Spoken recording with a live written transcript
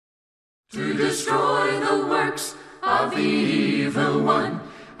to destroy the works of the evil one,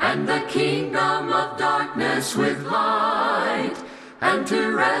 and the kingdom of darkness with light, and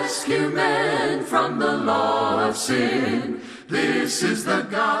to rescue men from the law of sin. This is the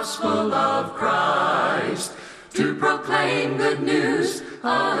gospel of Christ, to proclaim good news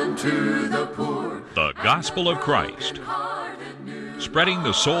unto the poor. The gospel of Christ, spreading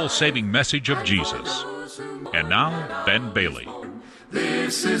the soul-saving message of Jesus. And now, Ben Bailey.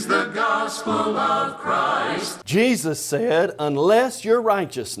 This is the gospel of Christ. Jesus said, unless your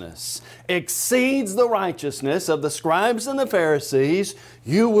righteousness exceeds the righteousness of the scribes and the Pharisees,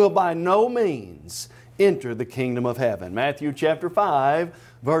 you will by no means enter the kingdom of heaven. Matthew chapter 5,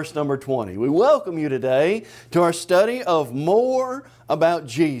 verse number 20. We welcome you today to our study of more about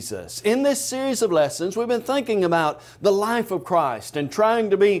Jesus. In this series of lessons, we've been thinking about the life of Christ and trying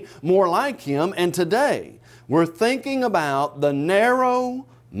to be more like Him. And today, we're thinking about the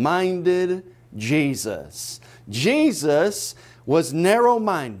narrow-minded Jesus. Jesus was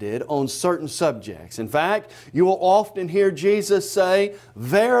narrow-minded on certain subjects. In fact, you will often hear Jesus say,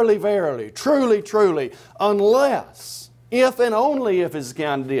 verily, verily, truly, truly, unless, if and only if is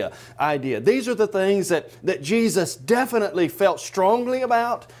the idea. These are the things that Jesus definitely felt strongly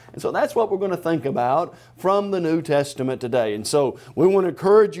about. And so that's what we're going to think about from the New Testament today. And so we want to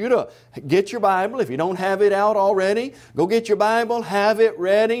encourage you to get your Bible. If you don't have it out already, go get your Bible, have it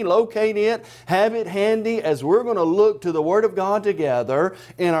ready, locate it, have it handy as we're going to look to the Word of God together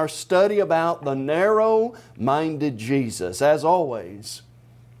in our study about the narrow-minded Jesus. As always,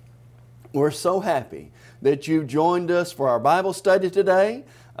 we're so happy that you joined us for our Bible study today.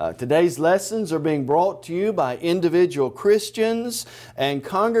 Today's lessons are being brought to you by individual Christians and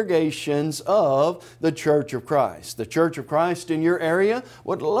congregations of the Church of Christ. The Church of Christ in your area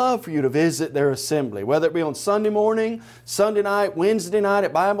would love for you to visit their assembly, whether it be on Sunday morning, Sunday night, Wednesday night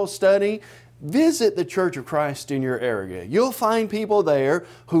at Bible study. Visit the Church of Christ in your area. You'll find people there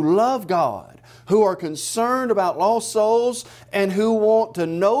who love God, who are concerned about lost souls, and who want to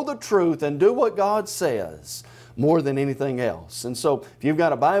know the truth and do what God says more than anything else. And so if you've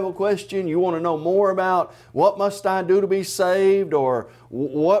got a Bible question, you want to know more about what must I do to be saved, or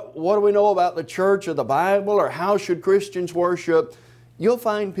what do we know about the church or the Bible, or how should Christians worship, you'll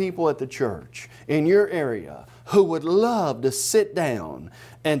find people at the church in your area who would love to sit down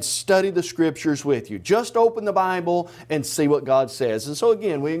and study the Scriptures with you. Just open the Bible and see what God says. And so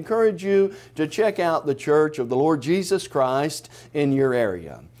again, we encourage you to check out the Church of the Lord Jesus Christ in your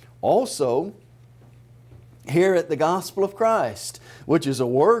area. Also, here at the Gospel of Christ, which is a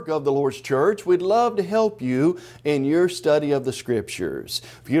work of the Lord's church, we'd love to help you in your study of the Scriptures.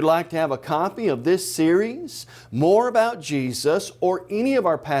 If you'd like to have a copy of this series, more about Jesus, or any of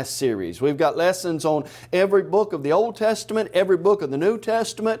our past series, we've got lessons on every book of the Old Testament, every book of the New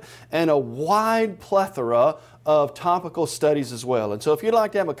Testament, and a wide plethora of topical studies as well. And so if you'd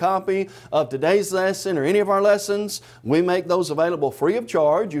like to have a copy of today's lesson or any of our lessons, we make those available free of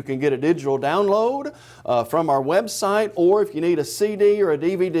charge. You can get a digital download from our website, or if you need a CD or a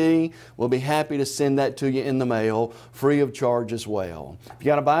DVD, we'll be happy to send that to you in the mail free of charge as well. If you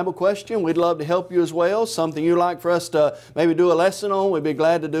got a Bible question, we'd love to help you as well. Something you'd like for us to maybe do a lesson on, we'd be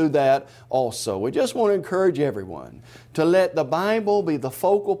glad to do that also. We just want to encourage everyone to let the Bible be the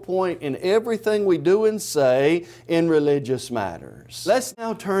focal point in everything we do and say in religious matters. Let's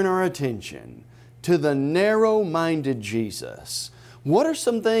now turn our attention to the narrow-minded Jesus. What are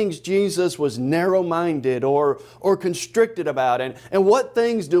some things Jesus was narrow-minded or constricted about? And what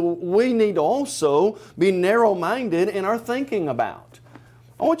things do we need to also be narrow-minded in our thinking about?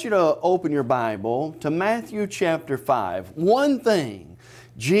 I want you to open your Bible to Matthew chapter 5. One thing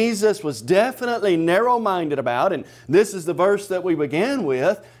Jesus was definitely narrow-minded about, and this is the verse that we began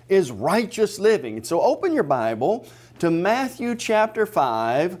with, is righteous living. And so open your Bible to Matthew chapter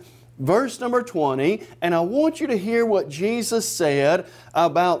 5, verse number 20, and I want you to hear what Jesus said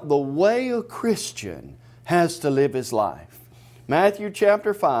about the way a Christian has to live his life. Matthew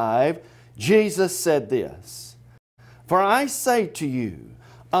chapter 5, Jesus said this, "For I say to you,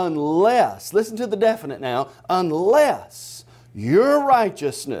 unless," listen to the definite now, "unless your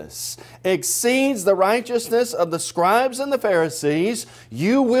righteousness exceeds the righteousness of the scribes and the Pharisees,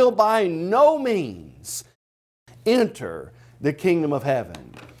 you will by no means enter the kingdom of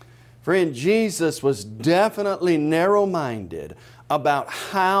heaven." Friend, Jesus was definitely narrow-minded about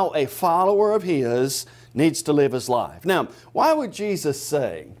how a follower of His needs to live his life. Now, why would Jesus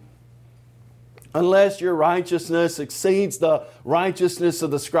say, unless your righteousness exceeds the righteousness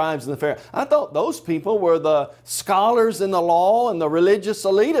of the scribes and the Pharisees? I thought those people were the scholars in the law and the religious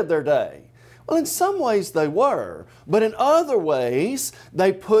elite of their day. Well, in some ways they were, but in other ways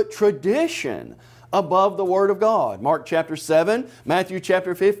they put tradition above the Word of God. Mark chapter 7, Matthew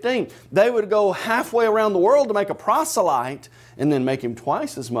chapter 15. They would go halfway around the world to make a proselyte and then make him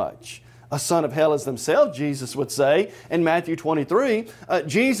twice as much a son of hell as themselves, Jesus would say. In Matthew 23,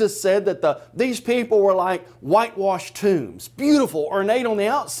 Jesus said that these people were like whitewashed tombs, beautiful, ornate on the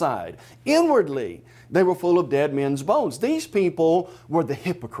outside. Inwardly, they were full of dead men's bones. These people were the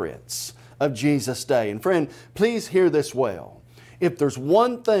hypocrites of Jesus' day. And friend, please hear this well. If there's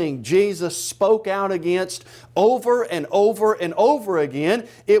one thing Jesus spoke out against over and over and over again,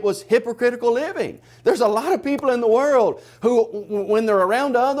 it was hypocritical living. There's a lot of people in the world who, when they're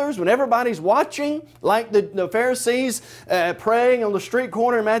around others, when everybody's watching, like the Pharisees praying on the street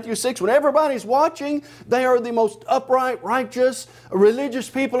corner in Matthew 6, when everybody's watching, they are the most upright, righteous, religious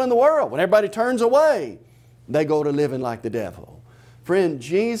people in the world. When everybody turns away, they go to living like the devil. Friend,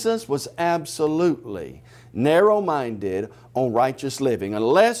 Jesus was absolutely narrow-minded on righteous living.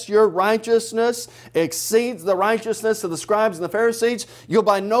 Unless your righteousness exceeds the righteousness of the scribes and the Pharisees, you'll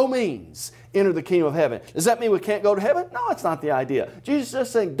by no means enter the kingdom of heaven. Does that mean we can't go to heaven? No, it's not the idea. Jesus is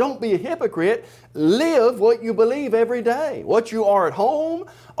just saying, don't be a hypocrite. Live what you believe every day. What you are at home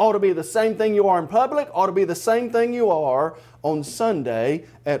ought to be the same thing you are in public, ought to be the same thing you are on Sunday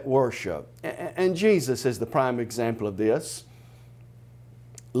at worship. And Jesus is the prime example of this.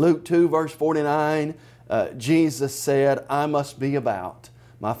 Luke 2 verse 49, Jesus said, I must be about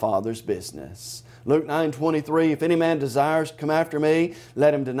my Father's business. Luke 9:23, if any man desires to come after me,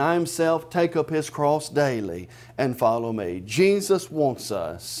 let him deny himself, take up his cross daily, and follow me. Jesus wants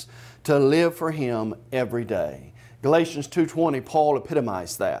us to live for Him every day. Galatians 2:20, Paul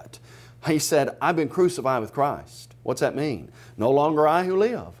epitomized that. He said, I've been crucified with Christ. What's that mean? No longer I who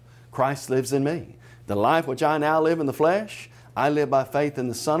live, Christ lives in me. The life which I now live in the flesh, I live by faith in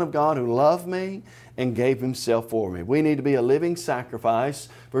the Son of God who loved me and gave Himself for me. We need to be a living sacrifice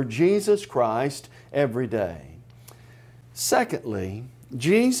for Jesus Christ every day. Secondly,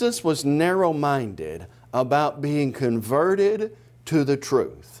 Jesus was narrow-minded about being converted to the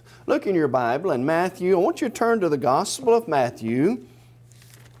truth. Look in your Bible in Matthew. I want you to turn to the Gospel of Matthew,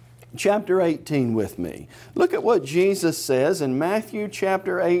 chapter 18 with me. Look at what Jesus says in Matthew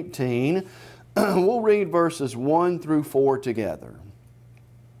chapter 18. We'll read verses 1 through 4 together.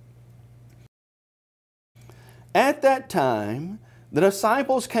 At that time, the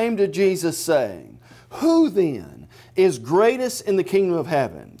disciples came to Jesus saying, Who then is greatest in the kingdom of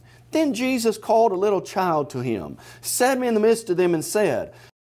heaven? Then Jesus called a little child to Him, set Him in the midst of them and said,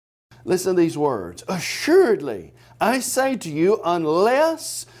 listen to these words, Assuredly, I say to you,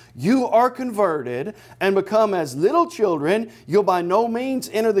 unless you are converted and become as little children, you'll by no means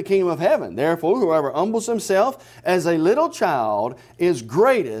enter the kingdom of heaven. Therefore, whoever humbles himself as a little child is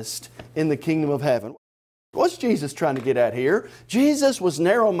greatest in the kingdom of heaven. What's Jesus trying to get at here? Jesus was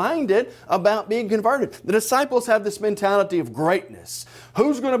narrow-minded about being converted. The disciples have this mentality of greatness.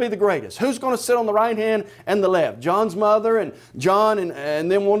 Who's going to be the greatest? Who's going to sit on the right hand and the left? John's mother and John and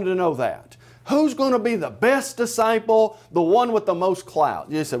them wanted to know that. Who's going to be the best disciple, the one with the most clout?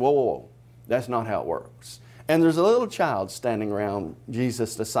 Jesus said, whoa. That's not how it works. And there's a little child standing around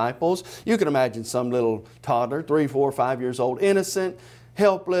Jesus' disciples. You can imagine some little toddler, 3, 4, 5 years old, innocent,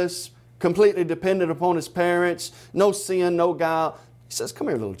 helpless, completely dependent upon his parents, no sin, no guile. He says, come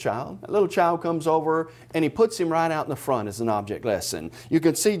here, little child. That little child comes over and he puts him right out in the front as an object lesson. You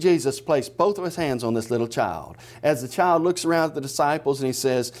can see Jesus place both of his hands on this little child. As the child looks around at the disciples and he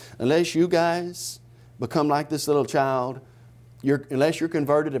says, unless you guys become like this little child, unless you're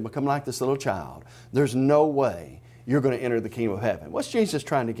converted and become like this little child, there's no way you're going to enter the kingdom of heaven. What's Jesus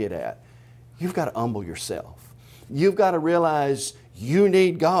trying to get at? You've got to humble yourself. You've got to realize you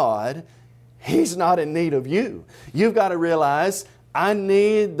need God. He's not in need of you. You've got to realize I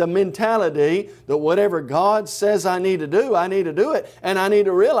need the mentality that whatever God says I need to do it. And I need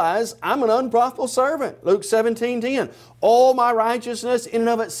to realize I'm an unprofitable servant. Luke 17:10. All my righteousness in and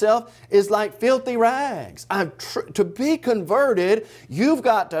of itself is like filthy rags. To be converted, you've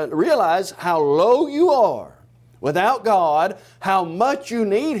got to realize how low you are without God, how much you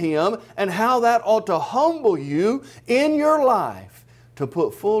need Him, and how that ought to humble you in your life to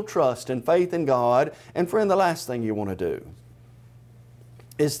put full trust and faith in God. And friend, the last thing you want to do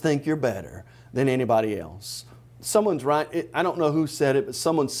is think you're better than anybody else. Someone's right, I don't know who said it, but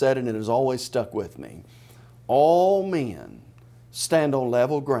someone said it and it has always stuck with me. All men stand on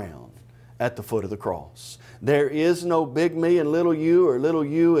level ground at the foot of the cross. There is no big me and little you, or little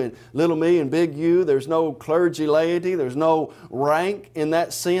you and little me and big you. There's no clergy laity. There's no rank in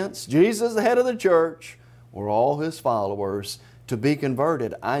that sense. Jesus is the head of the church. We're all His followers to be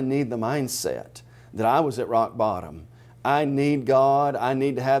converted, I need the mindset that I was at rock bottom. I need God. I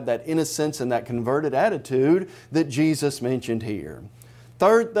need to have that innocence and that converted attitude that Jesus mentioned here.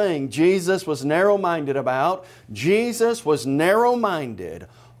 Third thing Jesus was narrow-minded about, Jesus was narrow-minded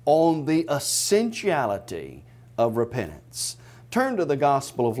on the essentiality of repentance. Turn to the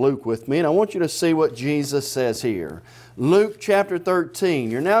Gospel of Luke with me, and I want you to see what Jesus says here. Luke chapter 13.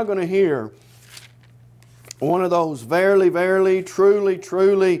 You're now going to hear one of those verily, verily, truly,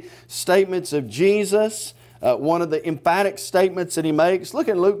 truly statements of Jesus. One of the emphatic statements that He makes. Look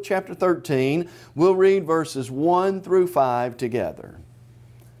at Luke chapter 13. We'll read verses 1 through 5 together.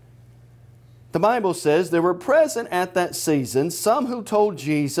 The Bible says, there were present at that season some who told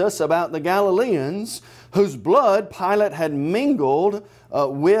Jesus about the Galileans whose blood Pilate had mingled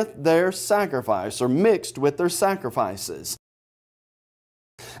with their sacrifice, or mixed with their sacrifices.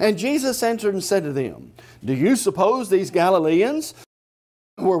 And Jesus answered and said to them, do you suppose these Galileans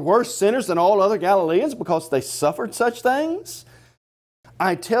were worse sinners than all other Galileans because they suffered such things?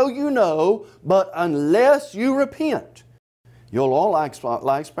 I tell you no, but unless you repent, you'll all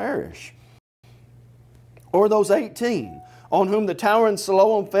likewise perish. Or those 18 on whom the tower in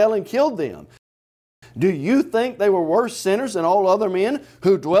Siloam fell and killed them. Do you think they were worse sinners than all other men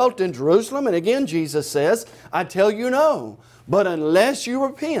who dwelt in Jerusalem? And again Jesus says, I tell you no, but unless you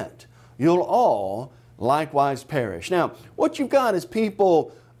repent, you'll all likewise perish. Now, what you've got is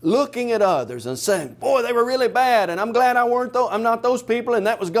people looking at others and saying, boy, they were really bad, and I'm glad I'm not those people, and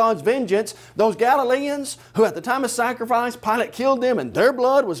that was God's vengeance. Those Galileans who at the time of sacrifice, Pilate killed them, and their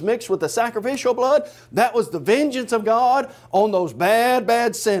blood was mixed with the sacrificial blood, that was the vengeance of God on those bad,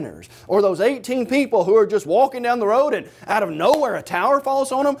 bad sinners. Or those 18 people who are just walking down the road, and out of nowhere a tower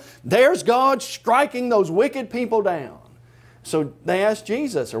falls on them, there's God striking those wicked people down. So they asked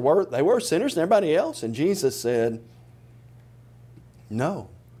Jesus, they were sinners than everybody else? And Jesus said, no.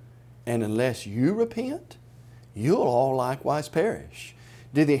 And unless you repent, you'll all likewise perish.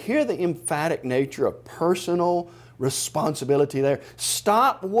 Did you hear the emphatic nature of personal responsibility there?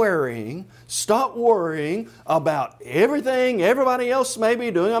 Stop worrying about everything everybody else may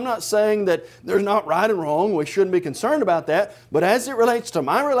be doing. I'm not saying that there's not right and wrong. We shouldn't be concerned about that. But as it relates to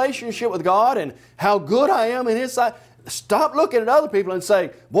my relationship with God and how good I am in His sight, stop looking at other people and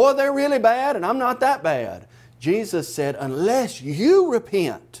say, boy, they're really bad and I'm not that bad. Jesus said, unless you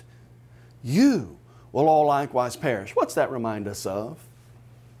repent, you will all likewise perish. What's that remind us of?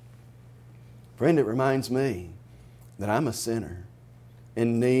 Friend, it reminds me that I'm a sinner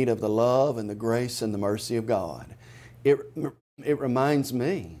in need of the love and the grace and the mercy of God. It reminds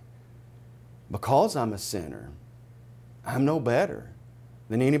me, because I'm a sinner, I'm no better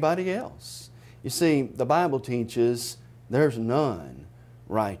than anybody else. You see, the Bible teaches there's none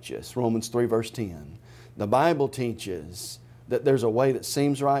righteous. Romans 3 verse 10. The Bible teaches that there's a way that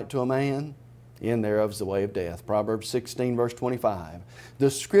seems right to a man, in thereof is the way of death. Proverbs 16 verse 25.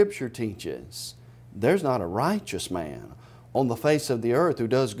 The Scripture teaches there's not a righteous man on the face of the earth who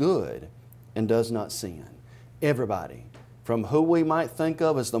does good and does not sin. Everybody, from who we might think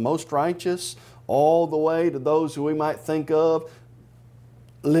of as the most righteous, all the way to those who we might think of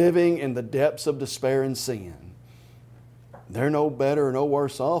living in the depths of despair and sin. They're no better or no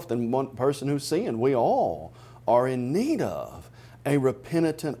worse off than one person who's sinned. We all are in need of a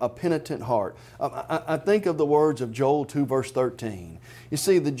penitent heart. I think of the words of Joel 2 verse 13. You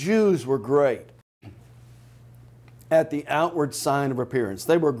see, the Jews were great at the outward sign of appearance.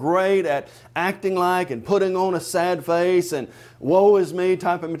 They were great at acting like and putting on a sad face and woe is me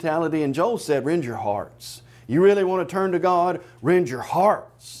type of mentality. And Joel said, rend your hearts. You really want to turn to God? Rend your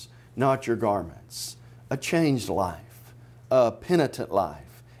hearts, not your garments. A changed life, a penitent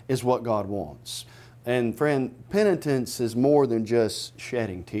life is what God wants. And friend, penitence is more than just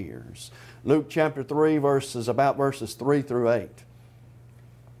shedding tears. Luke chapter 3 verses 3 through 8.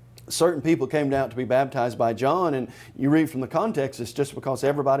 Certain people came down to be baptized by John, and you read from the context, it's just because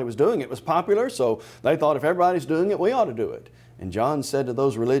everybody was doing it. It was popular, so they thought if everybody's doing it, we ought to do it. And John said to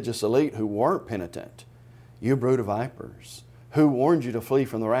those religious elite who weren't penitent, you brood of vipers, who warned you to flee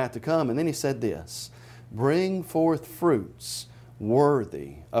from the wrath to come? And then he said this, bring forth fruits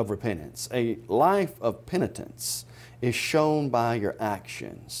worthy of repentance. A life of penitence is shown by your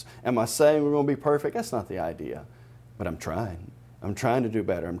actions. Am I saying we're going to be perfect? That's not the idea. But I'm trying. I'm trying to do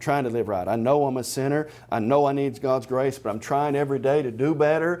better. I'm trying to live right. I know I'm a sinner. I know I need God's grace, but I'm trying every day to do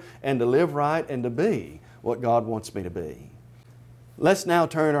better and to live right and to be what God wants me to be. Let's now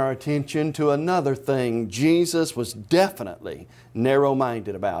turn our attention to another thing Jesus was definitely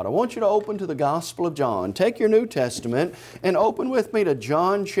narrow-minded about. I want you to open to the Gospel of John. Take your New Testament and open with me to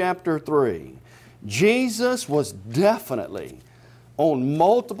John chapter 3. Jesus was definitely on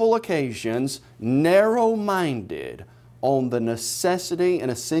multiple occasions narrow-minded on the necessity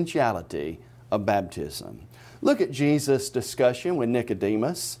and essentiality of baptism. Look at Jesus' discussion with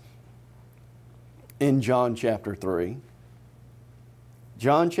Nicodemus in John chapter 3.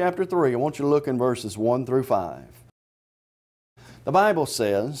 John chapter 3, I want you to look in verses 1 through 5. The Bible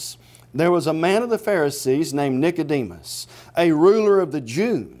says, "There was a man of the Pharisees named Nicodemus, a ruler of the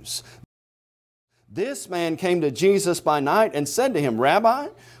Jews. This man came to Jesus by night and said to him, 'Rabbi,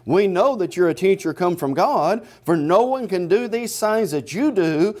 we know that you're a teacher come from God, for no one can do these signs that you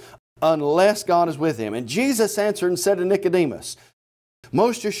do unless God is with him.' And Jesus answered and said to Nicodemus,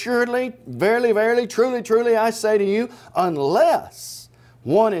 'Most assuredly, verily, verily, truly, truly, I say to you, unless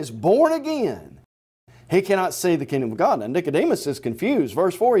one is born again, he cannot see the kingdom of God.' Now Nicodemus is confused.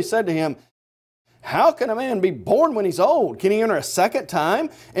 Verse 4, he said to him, 'How can a man be born when he's old? Can he enter a second time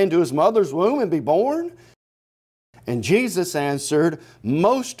into his mother's womb and be born?' And Jesus answered,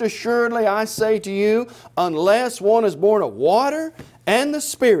 'Most assuredly I say to you, unless one is born of water and the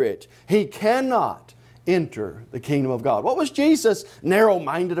Spirit, he cannot enter the kingdom of God.'" What was Jesus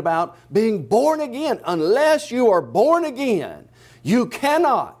narrow-minded about? Being born again. Unless you are born again, you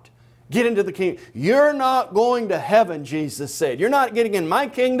cannot get into the kingdom. You're not going to heaven, Jesus said. You're not getting in my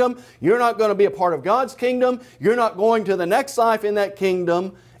kingdom. You're not going to be a part of God's kingdom. You're not going to the next life in that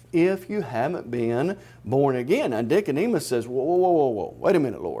kingdom if you haven't been born again. And Nicodemus says, whoa, whoa, whoa, whoa, wait a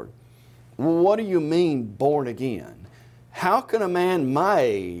minute, Lord. What do you mean born again? How can a man my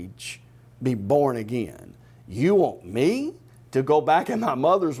age be born again? You want me to go back in my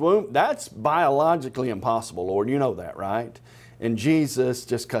mother's womb? That's biologically impossible, Lord. You know that, right? And Jesus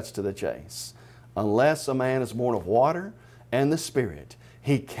just cuts to the chase. Unless a man is born of water and the Spirit,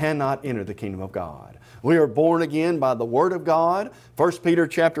 he cannot enter the kingdom of God. We are born again by the Word of God. 1 Peter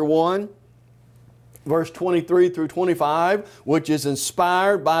chapter 1, verse 23 through 25, which is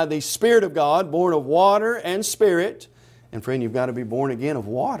inspired by the Spirit of God, born of water and Spirit. And friend, you've got to be born again of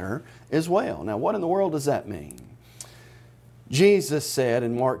water as well. Now, what in the world does that mean? Jesus said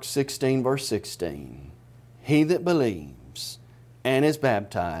in Mark 16, verse 16, "He that believes and is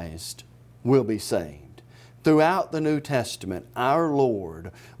baptized will be saved." Throughout the New Testament, our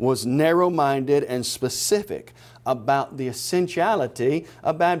Lord was narrow-minded and specific about the essentiality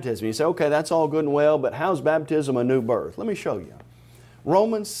of baptism. You say, okay, that's all good and well, but how's baptism a new birth? Let me show you.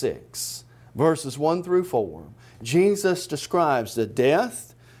 Romans 6, verses 1 through 4, Jesus describes the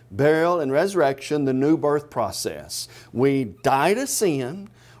death, burial, and resurrection, the new birth process. We die to sin.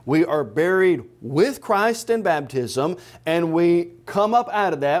 We are buried with Christ in baptism, and we come up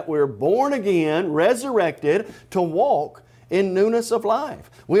out of that. We're born again, resurrected to walk in newness of life.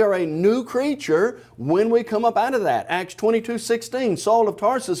 We are a new creature when we come up out of that. Acts 22:16, Saul of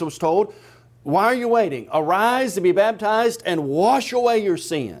Tarsus was told, "Why are you waiting? Arise to be baptized and wash away your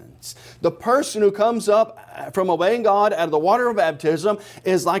sins." The person who comes up from obeying God out of the water of baptism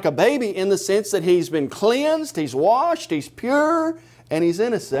is like a baby in the sense that he's been cleansed, he's washed, he's pure, and he's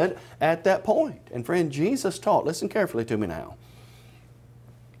innocent at that point. And friend, Jesus taught, listen carefully to me now.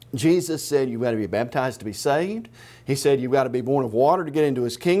 Jesus said you've got to be baptized to be saved. He said you've got to be born of water to get into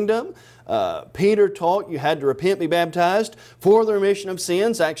His kingdom. Peter taught you had to repent, be baptized for the remission of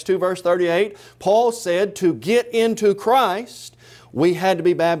sins, Acts 2 verse 38. Paul said to get into Christ, we had to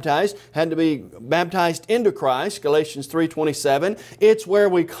be baptized into Christ, Galatians 3:27. It's where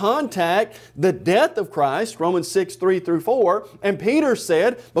we contact the death of Christ, Romans 6, 3 through 4. And Peter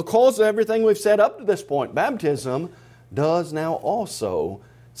said, because of everything we've said up to this point, baptism does now also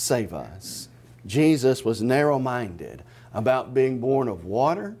save us. Jesus was narrow-minded about being born of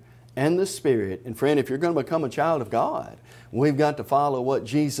water and the Spirit. And friend, if you're going to become a child of God, we've got to follow what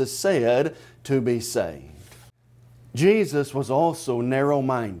Jesus said to be saved. Jesus was also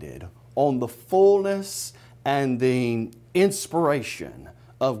narrow-minded on the fullness and the inspiration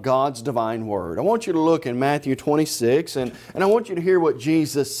of God's divine Word. I want you to look in Matthew 26, and I want you to hear what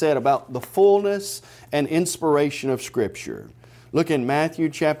Jesus said about the fullness and inspiration of Scripture. Look in Matthew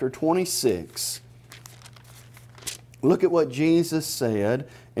chapter 26. Look at what Jesus said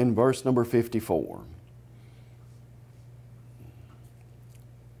in verse number 54.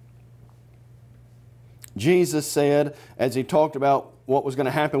 Jesus said, as He talked about what was going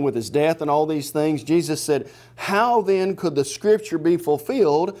to happen with His death and all these things, Jesus said, "How then could the Scripture be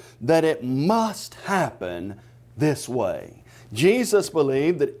fulfilled that it must happen this way?" Jesus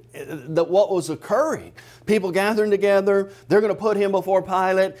believed that what was occurring, people gathering together, they're going to put Him before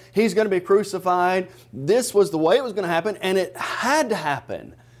Pilate, He's going to be crucified. This was the way it was going to happen, and it had to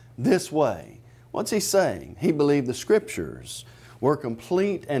happen this way. What's He saying? He believed the Scriptures were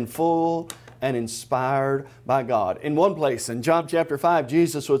complete and full and inspired by God. In one place, in John chapter 5,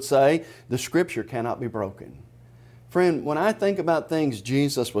 Jesus would say, the Scripture cannot be broken. Friend, when I think about things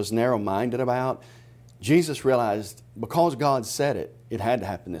Jesus was narrow-minded about, Jesus realized because God said it, it had to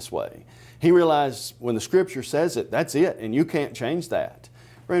happen this way. He realized when the Scripture says it, that's it, and you can't change that.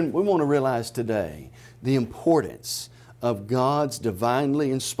 Friend, we want to realize today the importance of God's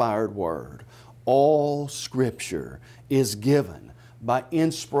divinely inspired Word. All Scripture is given by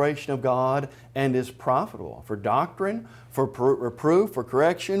inspiration of God and is profitable for doctrine, for reproof, for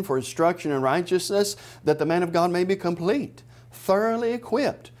correction, for instruction in righteousness, that the man of God may be complete, thoroughly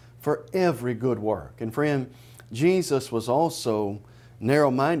equipped for every good work. And friend, Jesus was also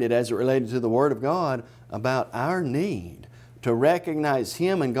narrow-minded as it related to the Word of God about our need to recognize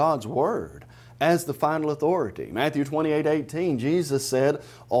Him and God's Word as the final authority. Matthew 28:18, Jesus said,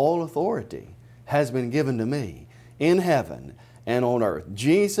 all authority has been given to me in heaven and on earth.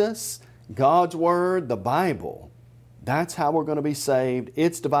 Jesus, God's Word, the Bible, that's how we're going to be saved.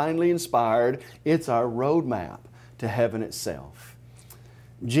 It's divinely inspired. It's our roadmap to heaven itself.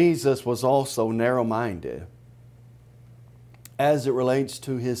 Jesus was also narrow-minded as it relates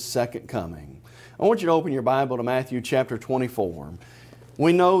to His second coming. I want you to open your Bible to Matthew chapter 24.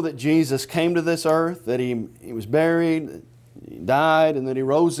 We know that Jesus came to this earth, that He was buried, He died, and that He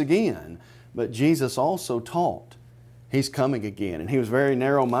rose again. But Jesus also taught He's coming again, and He was very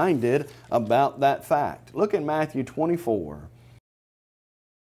narrow-minded about that fact. Look at Matthew 24,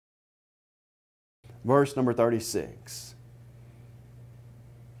 verse number 36.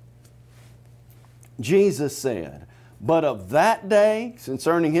 Jesus said, but of that day,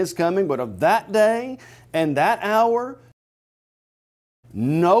 concerning His coming, but of that day and that hour,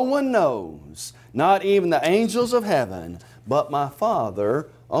 no one knows, not even the angels of heaven, but my Father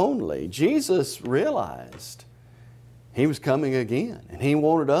only. Jesus realized He was coming again, and He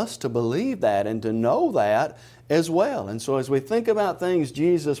wanted us to believe that and to know that as well. And so as we think about things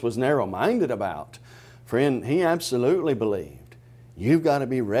Jesus was narrow-minded about, friend, He absolutely believed you've got to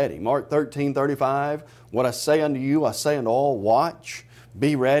be ready. Mark 13:35, what I say unto you, I say unto all, watch,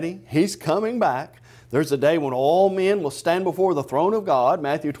 be ready. He's coming back. There's a day when all men will stand before the throne of God,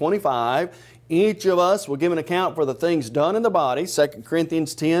 Matthew 25. Each of us will give an account for the things done in the body, 2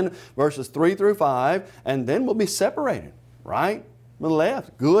 Corinthians 10, verses 3 through 5, and then we'll be separated, right and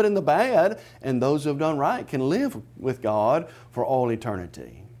left, good and the bad, and those who have done right can live with God for all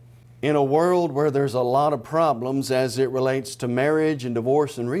eternity. In a world where there's a lot of problems as it relates to marriage and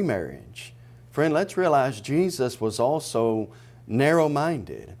divorce and remarriage, friend, let's realize Jesus was also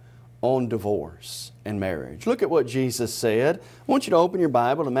narrow-minded on divorce and marriage. Look at what Jesus said. I want you to open your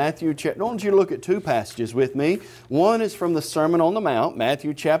Bible to Matthew chapter. I want you to look at two passages with me. One is from the Sermon on the Mount,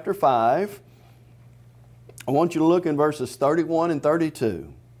 Matthew chapter 5. I want you to look in verses 31 and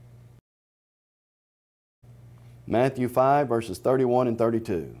 32. Matthew 5, verses 31 and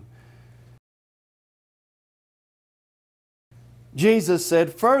 32. Jesus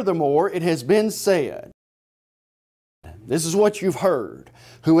said, furthermore, it has been said, this is what you've heard,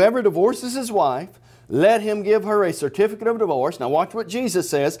 whoever divorces his wife, let him give her a certificate of divorce. Now watch what Jesus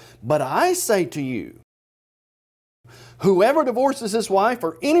says, but I say to you, whoever divorces his wife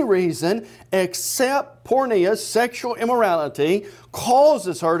for any reason except porneia, sexual immorality,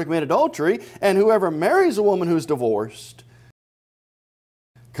 causes her to commit adultery, and whoever marries a woman who's divorced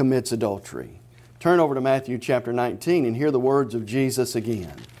commits adultery. Turn over to Matthew chapter 19 and hear the words of Jesus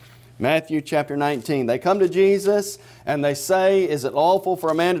again. Matthew chapter 19. They come to Jesus and they say, is it lawful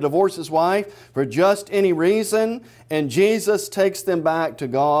for a man to divorce his wife for just any reason? And Jesus takes them back to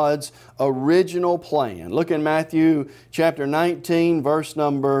God's original plan. Look in Matthew chapter 19, verse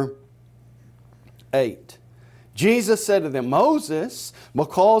number 8. Jesus said to them, Moses,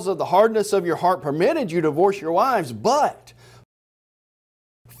 because of the hardness of your heart, permitted you to divorce your wives, but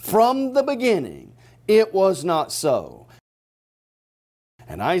from the beginning it was not so.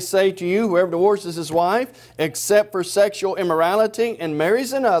 And I say to you, whoever divorces his wife, except for sexual immorality, and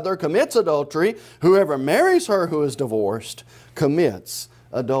marries another, commits adultery. Whoever marries her who is divorced, commits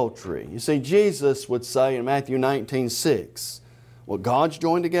adultery. You see, Jesus would say in Matthew 19:6, what God's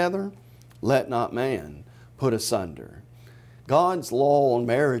joined together, let not man put asunder. God's law on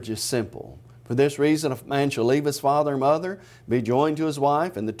marriage is simple. For this reason, a man shall leave his father and mother, be joined to his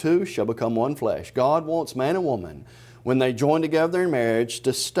wife, and the two shall become one flesh. God wants man and woman, when they join together in marriage,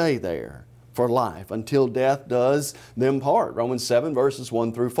 to stay there for life until death does them part. Romans 7, verses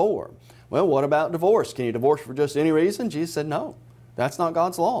 1 through 4. Well, what about divorce? Can you divorce for just any reason? Jesus said, no, that's not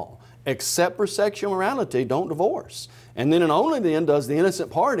God's law. Except for sexual immorality, don't divorce. And then and only then does the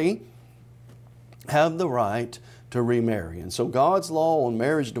innocent party have the right to remarry. And so God's law on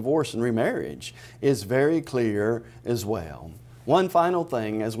marriage, divorce, and remarriage is very clear as well. One final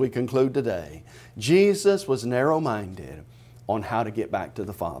thing as we conclude today. Jesus was narrow-minded on how to get back to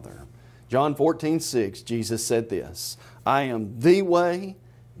the Father. John 14:6, Jesus said this, I am the way,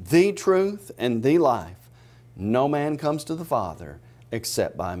 the truth, and the life. No man comes to the Father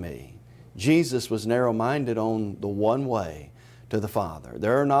except by me. Jesus was narrow-minded on the one way to the Father.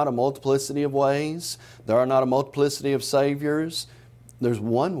 There are not a multiplicity of ways. There are not a multiplicity of Saviors. There's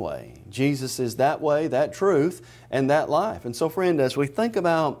one way. Jesus is that way, that truth, and that life. And so, friend, as we think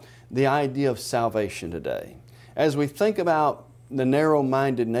about the idea of salvation today, as we think about the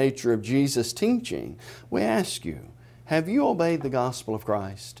narrow-minded nature of Jesus' teaching, we ask you, have you obeyed the gospel of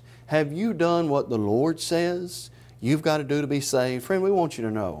Christ? Have you done what the Lord says you've got to do to be saved? Friend, we want you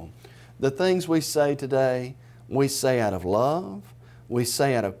to know the things we say today, we say out of love, we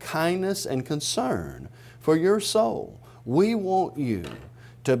say out of kindness and concern for your soul. We want you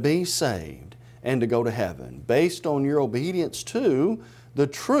to be saved and to go to heaven based on your obedience to the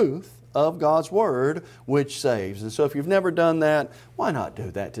truth of God's Word, which saves. And so if you've never done that, why not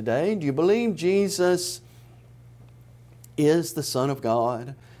do that today? Do you believe Jesus is the Son of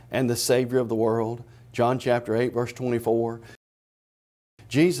God and the Savior of the world? John chapter 8, verse 24.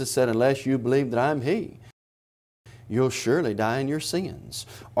 Jesus said, unless you believe that I'm He, you'll surely die in your sins.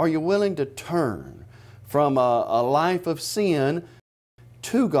 Are you willing to turn from a life of sin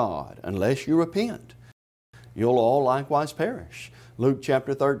to God? Unless you repent, you'll all likewise perish. Luke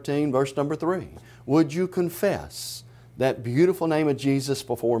chapter 13, verse number 3. Would you confess that beautiful name of Jesus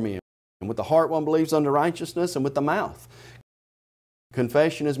before men? And with the heart one believes unto righteousness, and with the mouth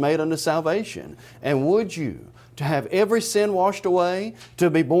confession is made unto salvation. And would you, to have every sin washed away, to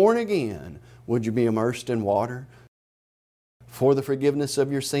be born again, would you be immersed in water for the forgiveness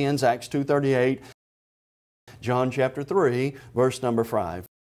of your sins? Acts 2:38. John chapter 3, verse number 5.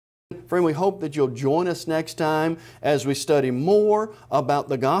 Friend, we hope that you'll join us next time as we study more about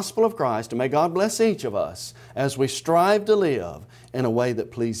the gospel of Christ. And may God bless each of us as we strive to live in a way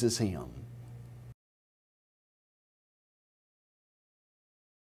that pleases Him.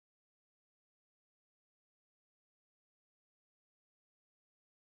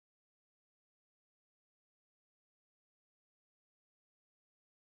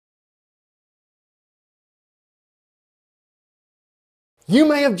 You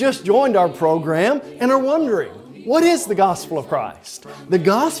may have just joined our program and are wondering, what is the gospel of Christ? The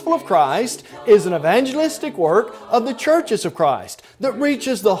gospel of Christ is an evangelistic work of the churches of Christ that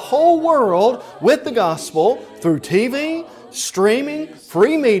reaches the whole world with the gospel through TV, streaming,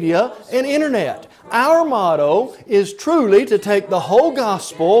 free media, and internet. Our motto is truly to take the whole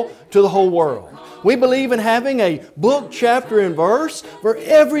gospel to the whole world. We believe in having a book, chapter, and verse for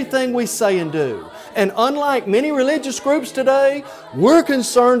everything we say and do. And unlike many religious groups today, we're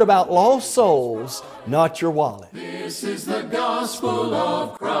concerned about lost souls, not your wallet. This is the gospel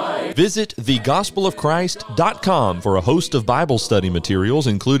of Christ. Visit thegospelofchrist.com for a host of Bible study materials,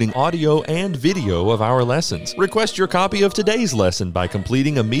 including audio and video of our lessons. Request your copy of today's lesson by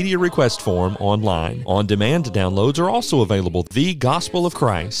completing a media request form online. On-demand downloads are also available at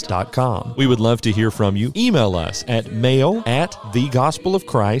thegospelofchrist.com. We would love to hear from you. Email us at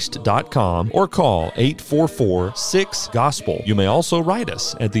mail@thegospelofchrist.com or call 844-6-GOSPEL. You may also write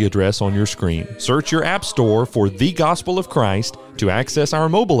us at the address on your screen. Search your app store for The Gospel of Christ to access our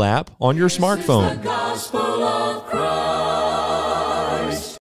mobile app on your smartphone. The gospel of Christ.